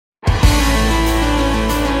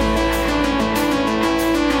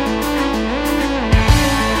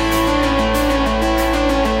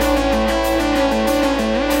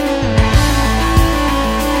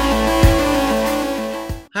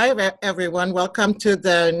everyone. Welcome to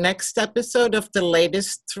the next episode of The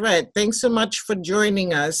Latest Thread. Thanks so much for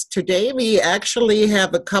joining us. Today, we actually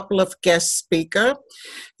have a couple of guest speakers.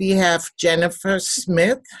 We have Jennifer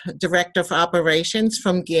Smith, Director of Operations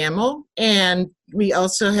from GAML, and we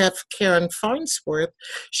also have Karen Farnsworth.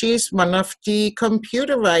 She's one of the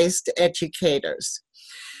computerized educators.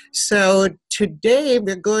 So today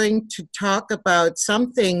we're going to talk about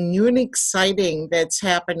something new and exciting that's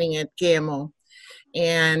happening at GAML.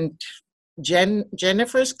 And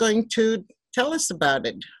Jennifer's going to tell us about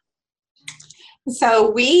it. So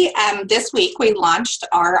we, this week, we launched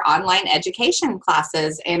our online education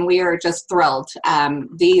classes, and we are just thrilled.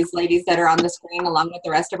 These ladies that are on the screen, along with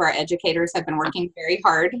the rest of our educators, have been working very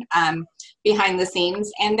hard behind the scenes,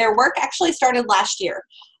 and their work actually started last year.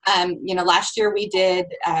 Last year we did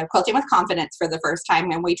Quilting with Confidence for the first time,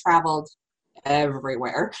 and we traveled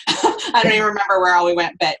everywhere. I don't even remember where all we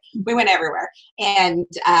went, but we went everywhere and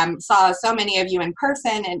saw so many of you in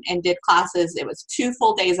person and did classes. It was 2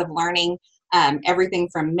 full days of learning, everything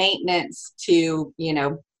from maintenance to,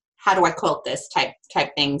 how do I quilt this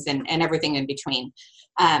type things and everything in between.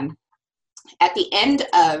 At the end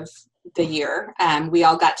of the year, we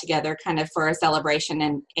all got together kind of for a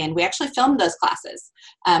celebration, and we actually filmed those classes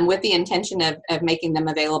with the intention of making them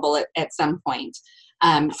available at some point.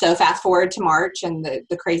 So fast forward to March and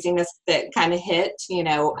the craziness that kind of hit,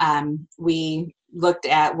 we looked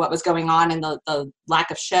at what was going on and the lack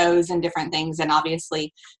of shows and different things, and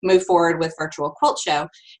obviously moved forward with Virtual Quilt Show.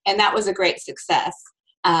 And that was a great success.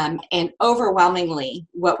 And overwhelmingly,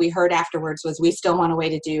 what we heard afterwards was we still want a way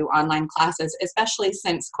to do online classes, especially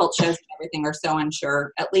since quilt shows and everything are so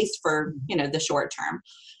unsure, at least for, the short term.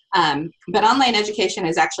 But online education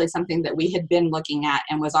is actually something that we had been looking at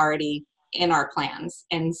and was already in our plans.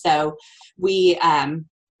 And so we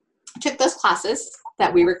took those classes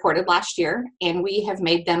that we recorded last year, and we have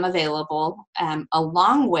made them available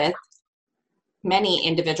along with many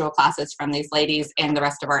individual classes from these ladies and the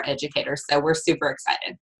rest of our educators. So we're super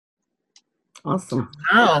excited. Awesome.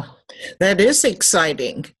 Wow, that is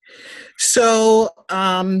exciting. So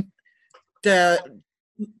the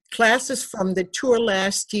classes from the tour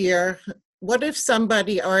last year, what if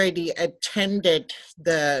somebody already attended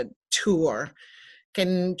the tour?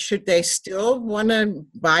 Should they still want to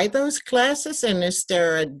buy those classes, and is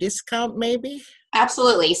there a discount maybe?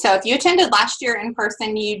 Absolutely. So if you attended last year in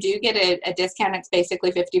person, you do get a discount. It's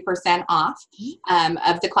basically 50% off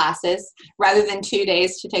of the classes. Rather than 2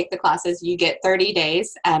 days to take the classes, you get 30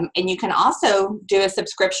 days. And you can also do a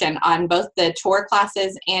subscription on both the tour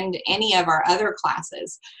classes and any of our other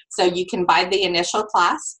classes. So you can buy the initial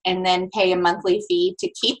class and then pay a monthly fee to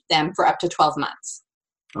keep them for up to 12 months.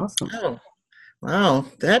 Awesome. Oh, wow,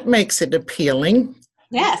 that makes it appealing.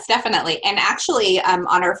 Yes, definitely. And actually, on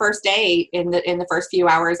our first day, in the first few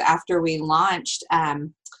hours after we launched,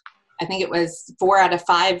 I think it was 4 out of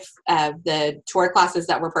 5 of the tour classes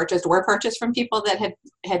that were purchased from people that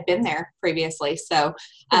had been there previously. So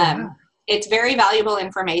it's very valuable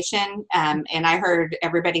information. And I heard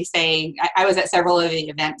everybody say, I was at several of the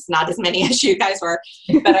events, not as many as you guys were,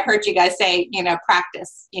 but I heard you guys say,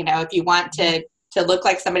 practice. If you want to look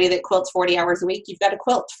like somebody that quilts 40 hours a week, you've got to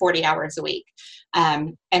quilt 40 hours a week.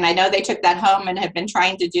 And I know they took that home and have been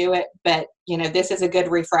trying to do it, but, this is a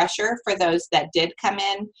good refresher for those that did come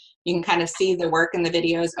in. You can kind of see the work in the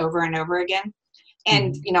videos over and over again.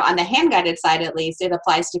 And, on the hand-guided side, at least, it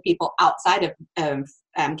applies to people outside of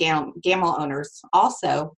GAML owners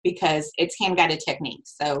also, because it's hand-guided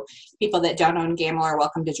techniques. So people that don't own GAML are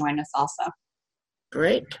welcome to join us also.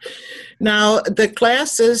 Great. Now, the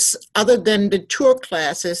classes, other than the tour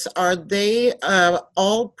classes, are they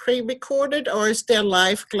all pre-recorded, or is there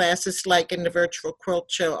live classes like in the Virtual Quilt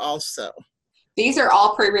Show also? These are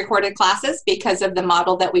all pre-recorded classes because of the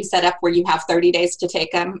model that we set up where you have 30 days to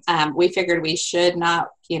take them. We figured we should not,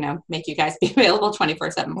 make you guys be available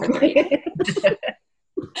 24/7 for 30 days.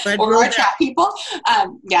 Or our chat people.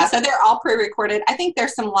 So they're all pre-recorded. I think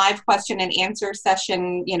there's some live question and answer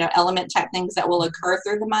session, element type things that will occur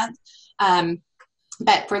through the month.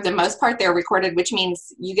 But for the most part, they're recorded, which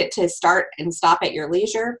means you get to start and stop at your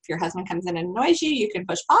leisure. If your husband comes in and annoys you, you can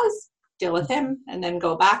push pause, deal with him, and then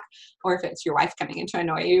go back. Or if it's your wife coming in to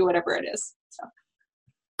annoy you, whatever it is. So.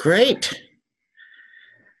 Great.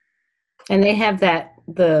 And they have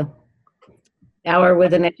the hour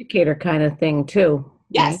with an educator kind of thing too.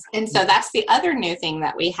 Yes, and so that's the other new thing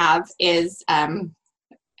that we have is, I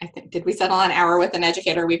think, did we settle on hour with an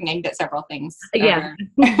educator? We've named it several things over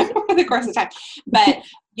the course of time. But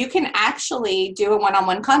you can actually do a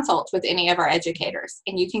one-on-one consult with any of our educators,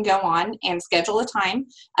 and you can go on and schedule a time.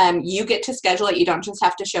 You get to schedule it. You don't just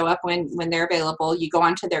have to show up when they're available. You go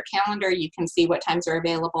onto their calendar, you can see what times are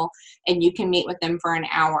available, and you can meet with them for an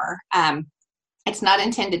hour. It's not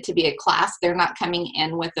intended to be a class. They're not coming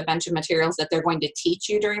in with a bunch of materials that they're going to teach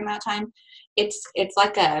you during that time. It's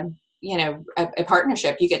like a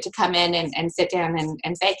partnership. You get to come in and sit down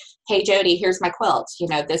and say, hey, Jody, here's my quilt.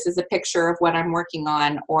 This is a picture of what I'm working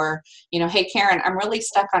on. Or, hey, Karen, I'm really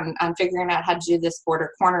stuck on figuring out how to do this border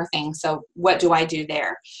corner thing. So what do I do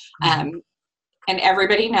there? And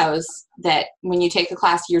everybody knows that when you take a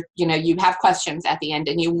class, you have questions at the end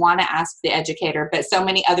and you want to ask the educator, but so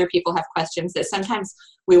many other people have questions that sometimes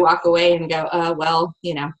we walk away and go, well,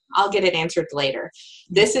 I'll get it answered later.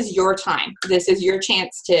 This is your time. This is your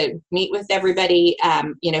chance to meet with everybody,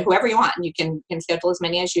 whoever you want. You can schedule as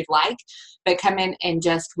many as you'd like, but come in and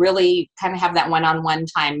just really kind of have that one-on-one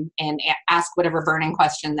time and ask whatever burning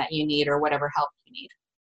question that you need or whatever help you need.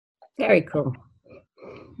 Very cool.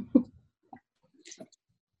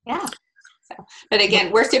 Yeah. But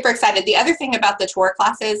again, we're super excited. The other thing about the tour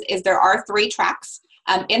classes is there are 3 tracks.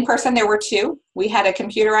 In person, there were 2. We had a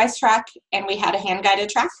computerized track and we had a hand-guided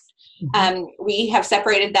track. We have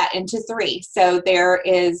separated that into 3. So there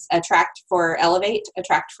is a track for Elevate, a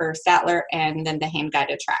track for Statler, and then the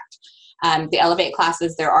hand-guided track. The Elevate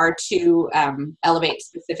classes, there are 2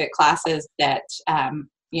 Elevate-specific classes that,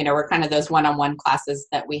 were kind of those one-on-one classes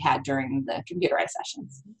that we had during the computerized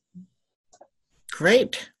sessions.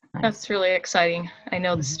 Great. That's really exciting. I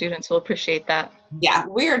know the students will appreciate that. Yeah,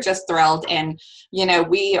 we are just thrilled. And,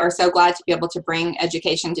 we are so glad to be able to bring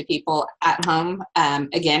education to people at home,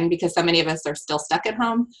 again, because so many of us are still stuck at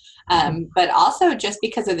home, but also just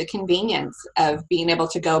because of the convenience of being able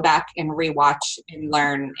to go back and rewatch and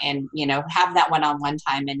learn and, have that one-on-one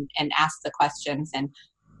time and ask the questions. And,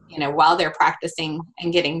 while they're practicing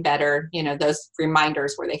and getting better, those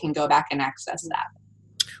reminders where they can go back and access that.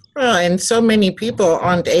 Well, and so many people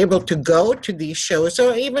aren't able to go to these shows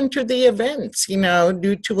or even to the events,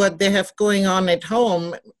 due to what they have going on at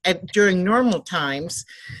home during normal times.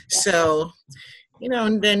 So,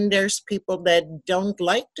 and then there's people that don't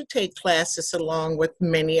like to take classes along with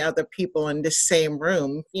many other people in the same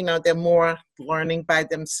room. They're more learning by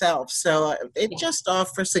themselves. So it just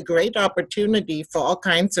offers a great opportunity for all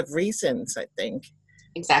kinds of reasons, I think.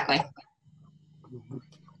 Exactly.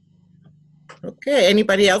 Okay,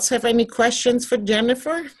 anybody else have any questions for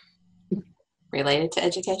Jennifer? Related to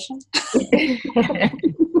education?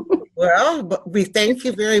 Well, we thank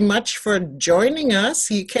you very much for joining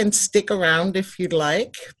us. You can stick around if you'd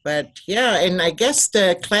like. But yeah, and I guess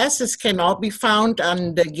the classes can all be found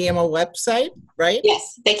on the GAML website, right?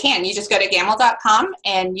 Yes, they can. You just go to gaml.com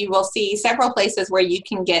and you will see several places where you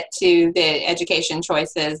can get to the education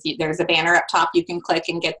choices. There's a banner up top you can click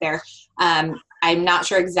and get there. I'm not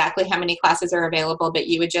sure exactly how many classes are available, but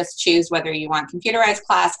you would just choose whether you want computerized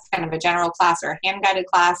class, kind of a general class, or a hand-guided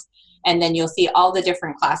class, and then you'll see all the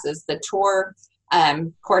different classes. The tour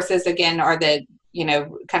courses, again, are the,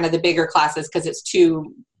 kind of the bigger classes because it's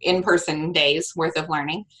 2 in-person days worth of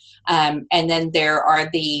learning. And then there are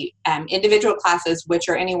the individual classes, which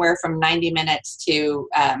are anywhere from 90 minutes to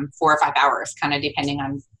 4 or 5 hours, kind of depending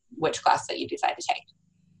on which class that you decide to take.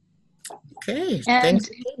 Okay. And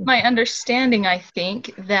my understanding, I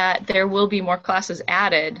think, that there will be more classes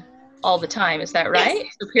added all the time. Is that right?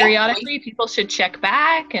 Yes. So periodically, people should check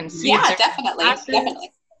back and see. Yeah, definitely.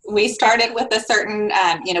 Definitely. We started with a certain,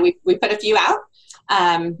 we put a few out,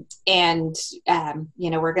 and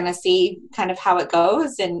we're going to see kind of how it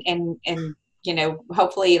goes, and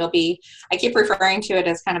hopefully it'll be, I keep referring to it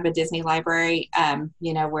as kind of a Disney library,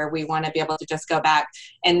 where we want to be able to just go back.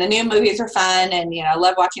 And the new movies are fun, and, I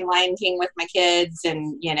love watching Lion King with my kids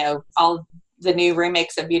and, all the new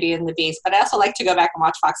remakes of Beauty and the Beast, but I also like to go back and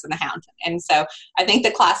watch Fox and the Hound. And so I think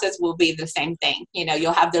the classes will be the same thing.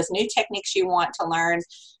 You'll have those new techniques you want to learn,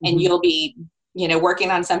 and you'll be,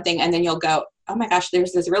 working on something, and then you'll go, oh my gosh,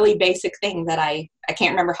 there's this really basic thing that I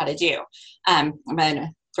can't remember how to do. I'm going to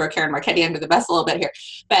throw Karen Marchetti under the bus a little bit here,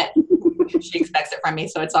 but she expects it from me,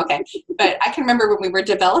 so it's okay. But I can remember when we were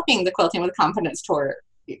developing the Quilting with Confidence tour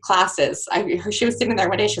classes, she was sitting there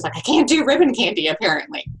one day, she was like, I can't do ribbon candy,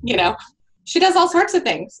 apparently. She does all sorts of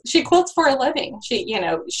things. She quilts for a living.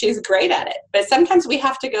 She's great at it. But sometimes we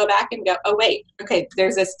have to go back and go, oh, wait, okay,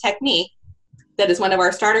 there's this technique that is one of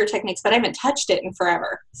our starter techniques, but I haven't touched it in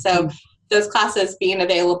forever. So those classes being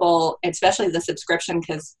available, especially the subscription,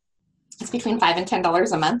 because it's between $5 and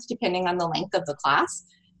 $10 a month, depending on the length of the class,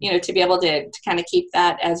 to be able to kind of keep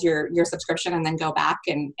that as your subscription and then go back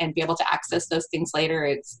and be able to access those things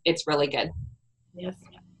later. It's really good. Yes.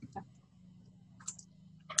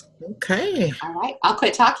 Okay. All right, I'll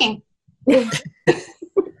quit talking.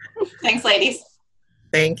 Thanks, ladies.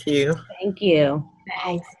 Thank you. Thank you.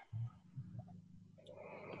 Thanks.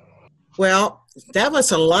 Well, that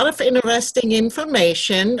was a lot of interesting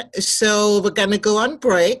information. So we're going to go on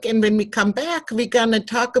break. And when we come back, we're going to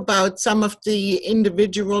talk about some of the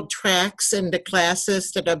individual tracks and the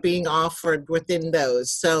classes that are being offered within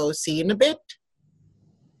those. So see you in a bit.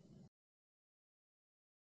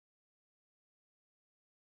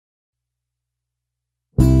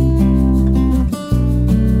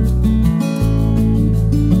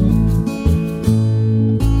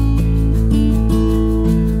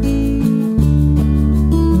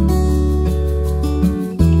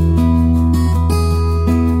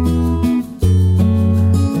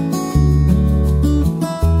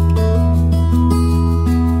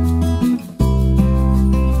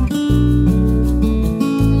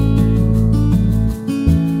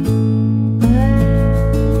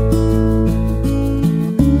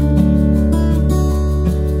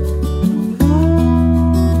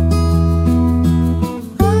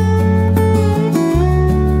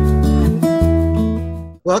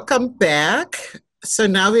 Welcome back. So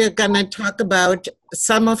now we are going to talk about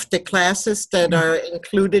some of the classes that are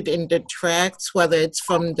included in the tracks, whether it's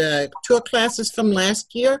from the tour classes from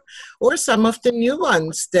last year or some of the new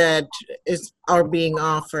ones that are being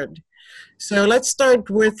offered. So let's start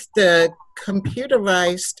with the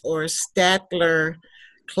computerized or Statler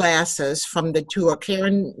classes from the tour.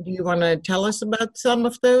 Karen, do you want to tell us about some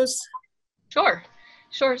of those? Sure.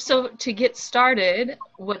 So to get started,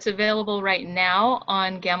 what's available right now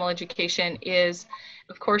on Gamel Education is,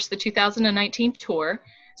 of course, the 2019 tour.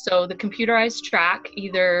 So the computerized track,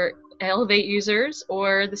 either Elevate users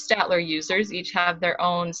or the Statler users each have their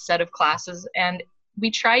own set of classes. And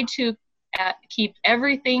we try to keep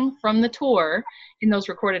everything from the tour in those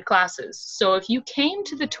recorded classes. So if you came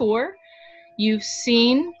to the tour, you've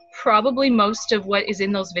seen probably most of what is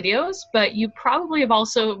in those videos, but you probably have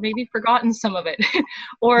also maybe forgotten some of it,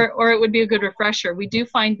 or it would be a good refresher. We do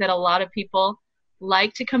find that a lot of people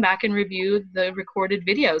like to come back and review the recorded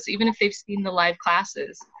videos, even if they've seen the live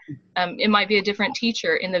classes. It might be a different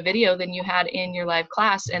teacher in the video than you had in your live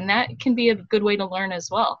class, and that can be a good way to learn as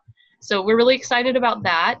well. So we're really excited about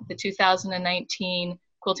that, the 2019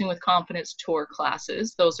 Quilting with Confidence tour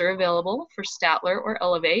classes. Those are available for Statler or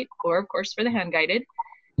Elevate, or of course for the hand-guided.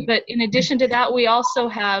 But in addition to that, we also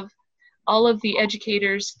have all of the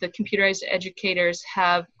educators, the computerized educators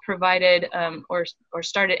have provided or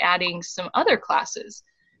started adding some other classes.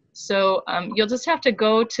 So you'll just have to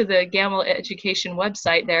go to the Gamel Education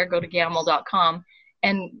website there, go to gamel.com,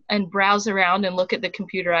 and browse around and look at the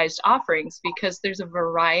computerized offerings, because there's a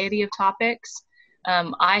variety of topics.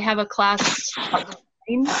 I have a class, for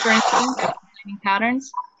instance, designing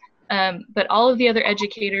patterns. But all of the other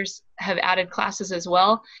educators have added classes as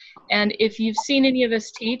well. And if you've seen any of us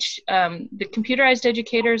teach, the computerized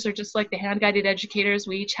educators are just like the hand-guided educators.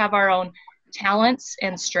 We each have our own talents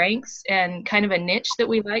and strengths and kind of a niche that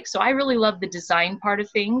we like. So I really love the design part of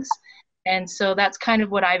things. And so that's kind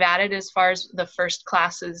of what I've added as far as the first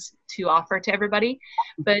classes to offer to everybody.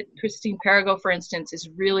 But Christine Perigo, for instance, is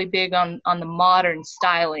really big on the modern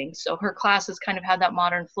styling. So her classes kind of have that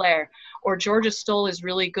modern flair. Or Georgia Stoll is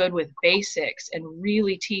really good with basics and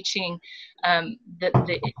really teaching the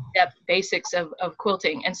in-depth basics of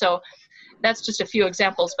quilting. And so that's just a few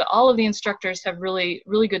examples, but all of the instructors have really,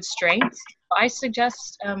 really good strengths. I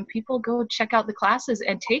suggest people go check out the classes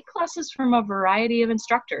and take classes from a variety of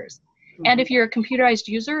instructors. And if you're a computerized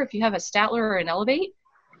user, if you have a Statler or an Elevate,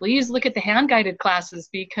 please look at the hand-guided classes,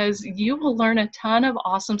 because you will learn a ton of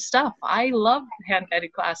awesome stuff. I love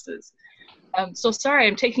hand-guided classes. So sorry,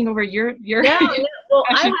 I'm taking over your No, well,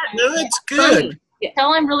 No, it's good.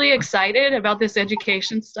 Tell I'm really excited about this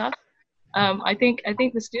education stuff. I think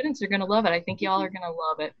the students are going to love it. I think y'all are going to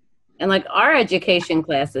love it. And like our education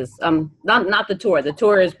classes, not the tour. The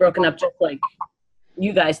tour is broken up just like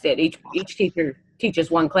you guys did. Each teacher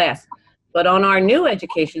teaches one class. But on our new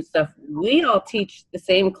education stuff, we all teach the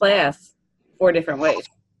same class 4 different ways.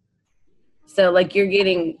 So like you're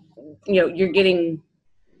getting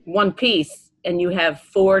one piece and you have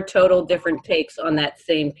 4 total different takes on that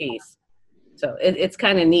same piece. So it's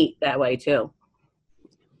kind of neat that way too.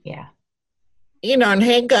 Yeah. You know, and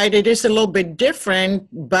hand-guided is a little bit different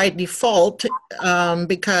by default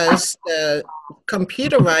because the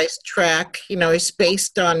computerized track, is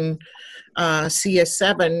based on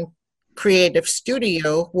CS7 Creative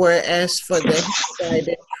Studio, whereas for the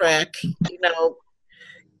hand-guided track,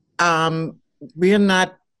 we're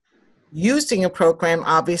not using a program,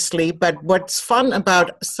 obviously, but what's fun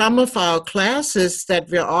about some of our classes that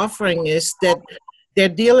we're offering is that they're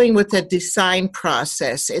dealing with a design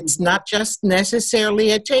process. It's not just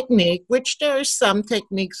necessarily a technique, which there are some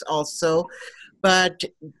techniques also, but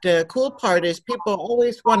the cool part is people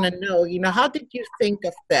always want to know, how did you think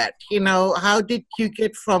of that? How did you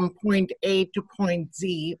get from point A to point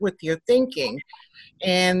Z with your thinking?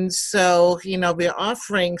 And so, we're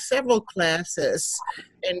offering several classes.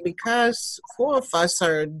 And because 4 of us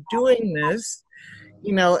are doing this,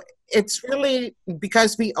 it's really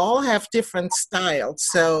because we all have different styles.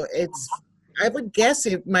 So I would guess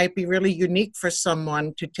it might be really unique for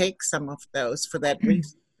someone to take some of those for that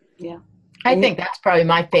reason. Yeah. I think that's probably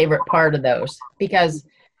my favorite part of those, because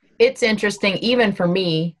it's interesting, even for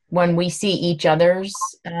me, when we see each other's,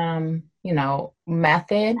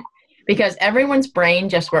 method, because everyone's brain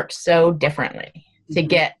just works so differently to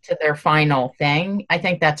get to their final thing. I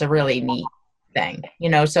think that's a really neat thing,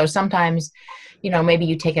 so sometimes, maybe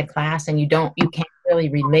you take a class and you can't really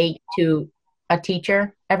relate to a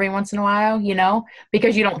teacher every once in a while,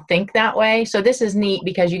 because you don't think that way. So this is neat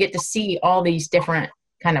because you get to see all these different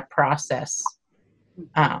kind of processes.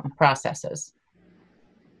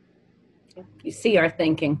 You see our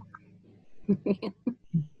thinking.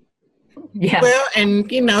 Yeah. Well, and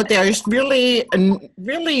there's really,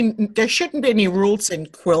 there shouldn't be any rules in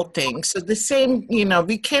quilting. So the same,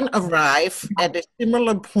 we can arrive at a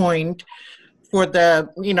similar point for the,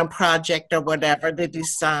 project or whatever, the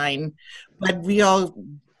design, but we all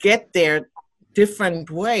get there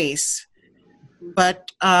different ways.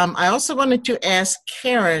 But I also wanted to ask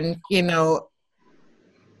Karen,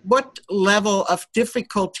 what level of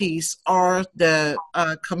difficulties are the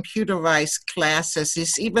computerized classes?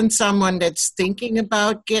 Is even someone that's thinking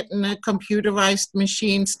about getting a computerized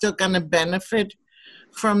machine still going to benefit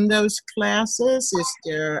from those classes? Is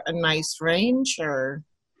there a nice range or?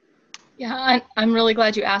 Yeah, I'm really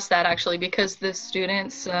glad you asked that, actually, because the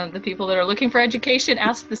students, the people that are looking for education,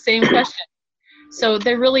 ask the same question. So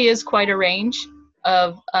there really is quite a range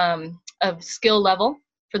of skill level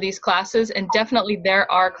for these classes, and definitely there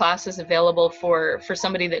are classes available for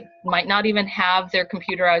somebody that might not even have their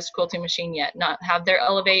computerized quilting machine yet, not have their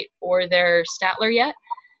Elevate or their Statler yet,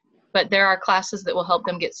 but there are classes that will help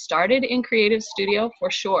them get started in Creative Studio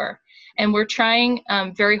for sure. And we're trying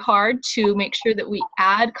very hard to make sure that we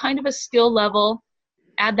add kind of a skill level,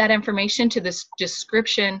 add that information to this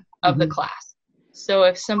description of the class. So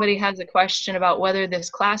if somebody has a question about whether this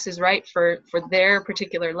class is right for their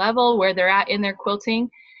particular level, where they're at in their quilting,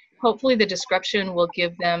 hopefully the description will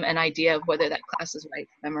give them an idea of whether that class is right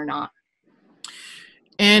for them or not.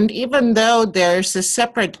 And even though there's a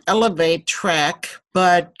separate Elevate track,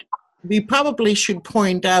 but we probably should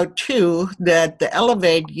point out too that the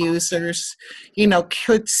Elevate users,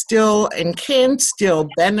 could still and can still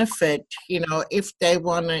benefit, if they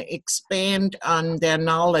want to expand on their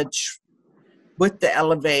knowledge with the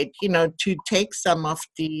Elevate, to take some of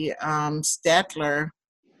the Statler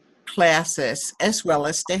classes as well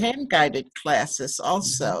as the hand-guided classes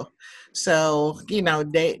also. So,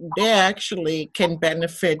 they actually can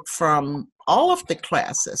benefit from all of the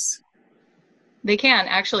classes. They can,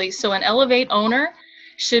 actually. So an Elevate owner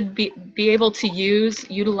should be able to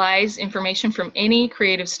utilize information from any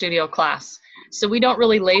Creative Studio class. So we don't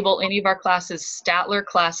really label any of our classes Statler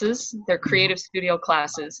classes. They're Creative Studio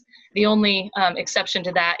classes. The only exception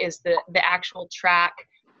to that is the actual track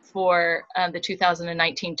for the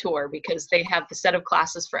 2019 tour, because they have the set of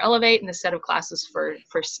classes for Elevate and the set of classes for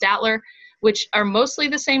Statler, which are mostly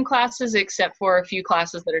the same classes except for a few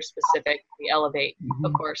classes that are specific to the Elevate,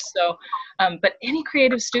 of course. So, but any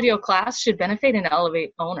Creative Studio class should benefit an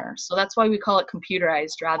Elevate owner. So that's why we call it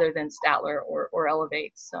computerized rather than Statler or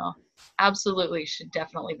Elevate. So absolutely should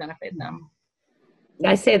definitely benefit them.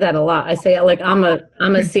 I say that a lot. I say, like, I'm a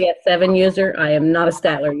CS7 user. I am not a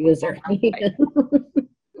Statler user.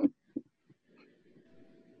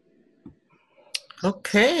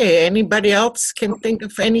 Okay, anybody else can think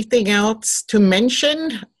of anything else to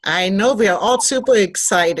mention? I know we are all super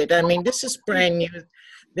excited. I mean, this is brand new.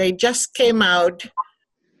 They just came out,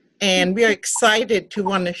 and we are excited to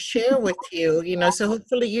want to share with you, so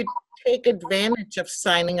hopefully you take advantage of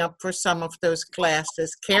signing up for some of those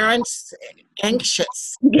classes. Karen's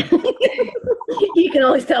anxious. You can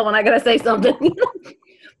always tell when I gotta say something.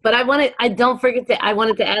 But I wanted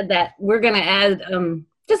to add that we're gonna add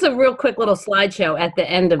just a real quick little slideshow at the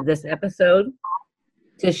end of this episode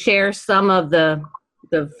to share some of the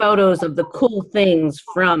photos of the cool things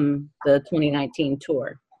from the 2019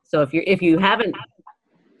 tour. So if you haven't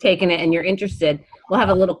taken it and you're interested, we'll have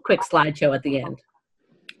a little quick slideshow at the end.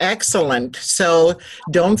 Excellent. So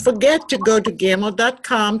don't forget to go to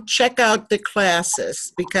Gamel.com, check out the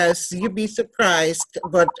classes, because you'll be surprised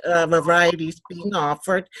what variety is being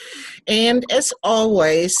offered. And as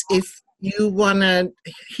always, if you want to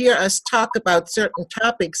hear us talk about certain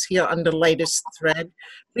topics here on the latest thread,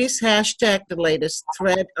 please hashtag the latest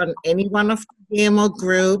thread on any one of the Gamel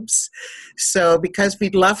groups. So because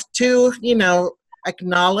we'd love to,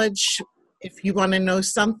 acknowledge. If you want to know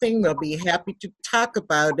something, we'll be happy to talk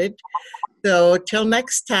about it. So till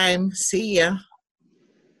next time, see ya.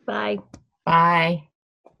 Bye. Bye.